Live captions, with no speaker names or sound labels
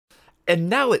And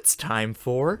now it's time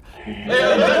for...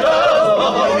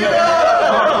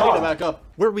 Back up.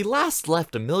 Where we last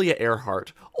left Amelia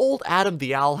Earhart, old Adam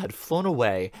the Owl had flown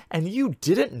away, and you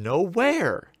didn't know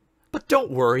where. But don't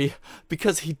worry,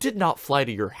 because he did not fly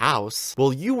to your house.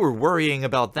 While you were worrying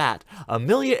about that,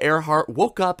 Amelia Earhart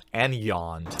woke up and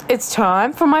yawned. It's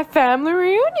time for my family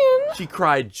reunion, She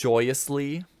cried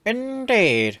joyously.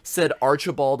 Indeed. Said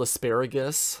Archibald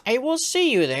Asparagus. I will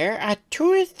see you there at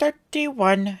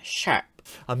 2:31 sharp.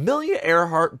 Amelia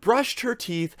Earhart brushed her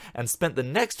teeth and spent the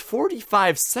next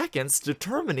 45 seconds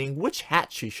determining which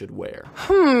hat she should wear.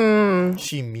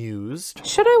 She mused.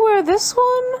 Should I wear this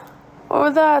one or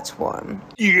that one?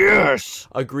 Yes.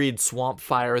 Agreed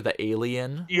Swampfire the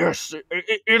alien. Yes,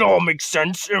 it all makes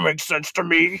sense. It makes sense to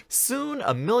me. Soon,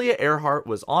 Amelia Earhart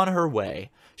was on her way.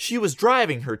 She was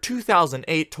driving her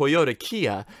 2008 Toyota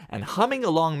Kia and humming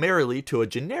along merrily to a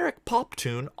generic pop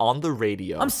tune on the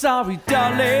radio. I'm sorry,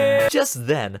 darling. Just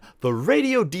then, the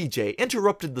radio DJ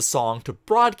interrupted the song to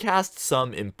broadcast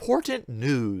some important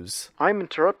news. I'm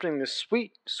interrupting this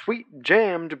sweet, sweet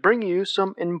jam to bring you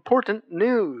some important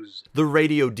news. The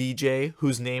radio DJ,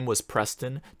 whose name was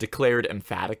Preston, declared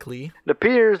emphatically. It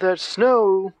appears that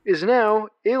snow is now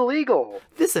illegal.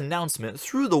 This announcement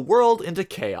threw the world into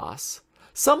chaos.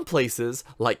 Some places,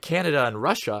 like Canada and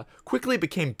Russia, quickly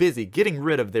became busy getting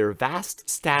rid of their vast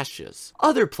stashes.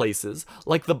 Other places,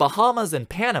 like the Bahamas and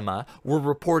Panama, were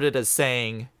reported as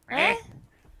saying,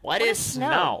 What is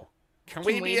snow? Can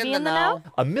we be in the know?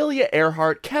 Amelia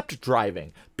Earhart kept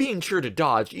driving, being sure to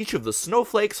dodge each of the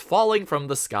snowflakes falling from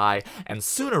the sky, and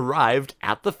soon arrived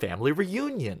at the family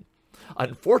reunion.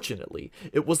 Unfortunately,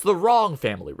 it was the wrong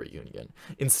family reunion.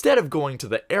 Instead of going to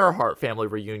the Earhart family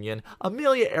reunion,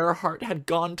 Amelia Earhart had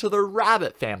gone to the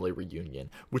Rabbit family reunion,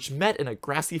 which met in a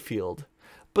grassy field.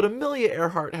 But Amelia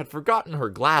Earhart had forgotten her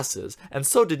glasses, and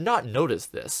so did not notice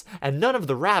this, and none of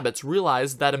the rabbits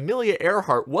realized that Amelia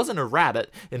Earhart wasn't a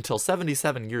rabbit until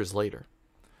 77 years later.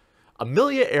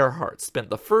 Amelia Earhart spent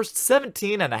the first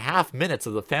 17.5 minutes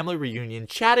of the family reunion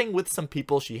chatting with some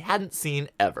people she hadn't seen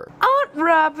ever. Aunt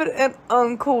Rabbit and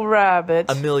Uncle Rabbit.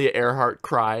 Amelia Earhart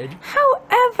cried.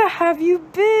 However have you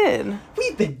been?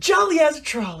 We've been jolly as a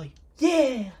trolley.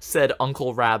 Yeah. Said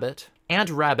Uncle Rabbit. Aunt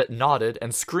Rabbit nodded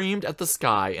and screamed at the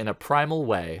sky in a primal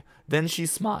way. Then she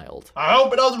smiled. I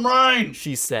hope it doesn't rain,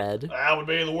 she said. That would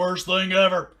be the worst thing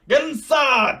ever. Get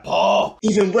inside, Paul.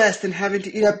 Even worse than having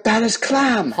to eat a banner's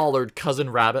clam, hollered Cousin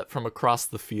Rabbit from across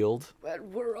the field. But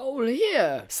we're all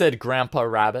here, said Grandpa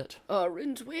Rabbit.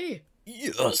 Aren't we?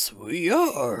 Yes, we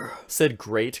are, said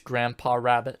Great Grandpa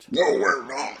Rabbit. No, we're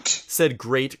not, said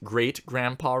Great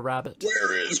Grandpa Rabbit.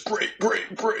 Where is Great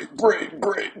Grandpa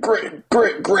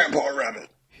Rabbit?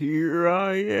 Here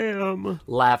I am,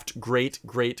 laughed Great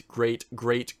Grandpa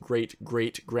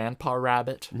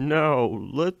Rabbit. Now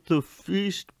let the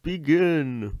feast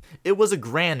begin. It was a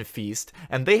grand feast,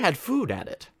 and they had food at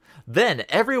it. Then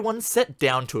everyone sat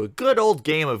down to a good old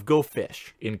game of Go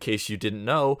Fish. In case you didn't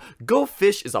know, Go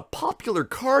Fish is a popular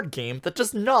card game that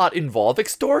does not involve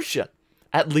extortion.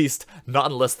 At least, not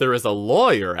unless there is a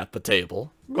lawyer at the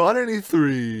table. Got any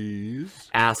threes?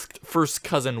 Asked First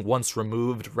Cousin Once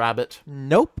Removed Rabbit.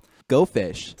 Nope. Go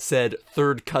Fish. Said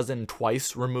Third Cousin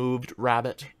Twice Removed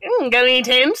Rabbit. Got any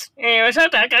tens? Hey, what's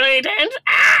up, Doc? Got any tens?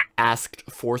 Ah!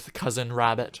 Asked Fourth Cousin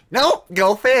Rabbit. Nope.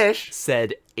 Go Fish.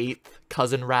 Said Eighth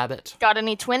Cousin Rabbit. Got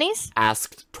any 20s?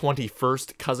 Asked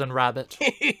 21st Cousin Rabbit.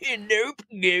 Nope.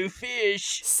 Go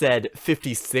Fish. Said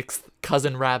 56th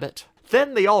Cousin Rabbit.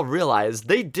 Then they all realized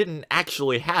they didn't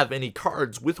actually have any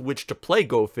cards with which to play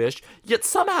Go Fish, yet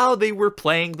somehow they were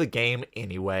playing the game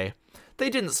anyway. They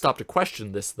didn't stop to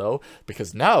question this, though,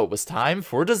 because now it was time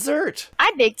for dessert.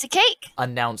 I baked a cake,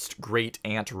 announced Great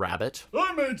Aunt Rabbit.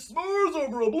 I made s'mores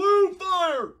over a blue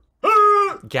fire.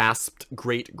 Gasped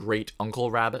Great Uncle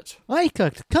Rabbit. I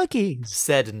cooked cookies,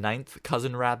 said Ninth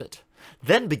Cousin Rabbit.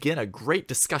 Then began a great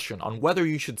discussion on whether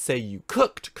you should say you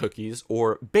cooked cookies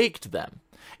or baked them.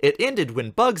 It ended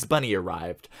when Bugs Bunny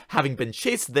arrived, having been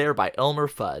chased there by Elmer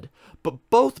Fudd. But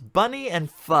both Bunny and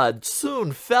Fudd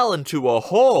soon fell into a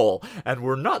hole, and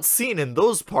were not seen in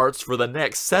those parts for the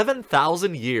next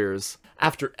 7,000 years.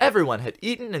 After everyone had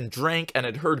eaten and drank and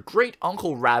had heard Great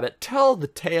Uncle Rabbit tell the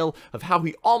tale of how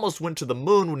he almost went to the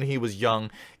moon when he was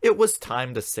young, it was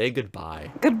time to say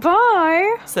goodbye.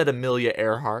 Goodbye, said Amelia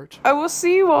Earhart. I will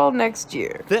see you all next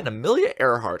year. Then Amelia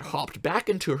Earhart hopped back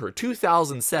into her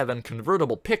 2007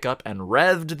 convertible pickup and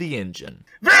revved the engine.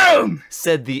 Vroom!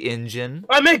 Said the engine.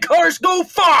 I make cars go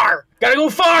far! Gotta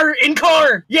go far in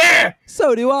car! Yeah!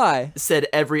 So do I, said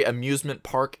every amusement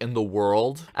park in the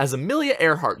world. As Amelia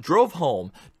Earhart drove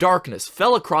home, darkness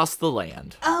fell across the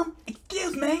land.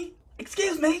 Excuse me.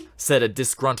 Excuse me, said a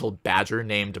disgruntled badger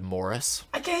named Morris.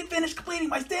 I can't finish completing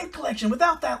my stamp collection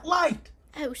without that light.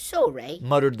 Oh, sorry.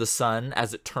 Muttered the sun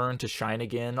as it turned to shine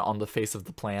again on the face of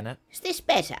the planet. Is this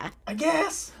better? I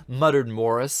guess. Muttered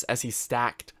Morris as he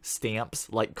stacked stamps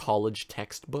like college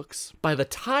textbooks. By the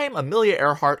time Amelia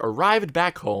Earhart arrived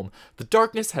back home, the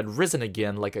darkness had risen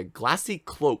again like a glassy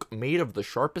cloak made of the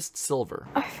sharpest silver.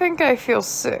 I think I feel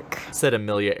sick, said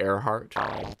Amelia Earhart.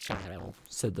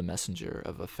 Said the messenger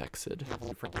of Affexid.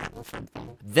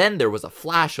 Then there was a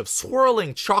flash of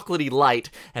swirling chocolatey light,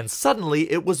 and suddenly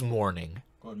it was morning.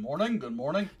 Good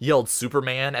morning, Yelled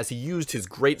Superman as he used his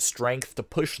great strength to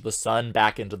push the sun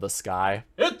back into the sky.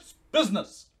 It's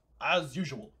business, as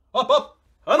usual. Up,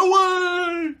 and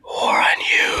away! Or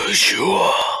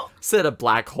unusual, said a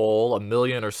black hole a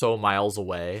million or so miles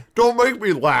away. Don't make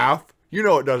me laugh. You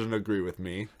know it doesn't agree with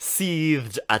me.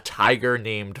 Seethed a tiger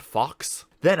named Fox.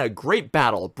 Then a great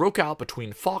battle broke out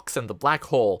between Fox and the black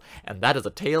hole, and that is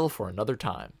a tale for another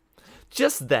time.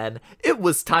 Just then, it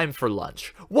was time for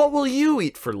lunch. What will you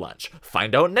eat for lunch?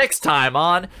 Find out next time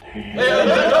on...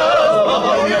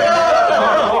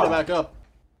 Back up.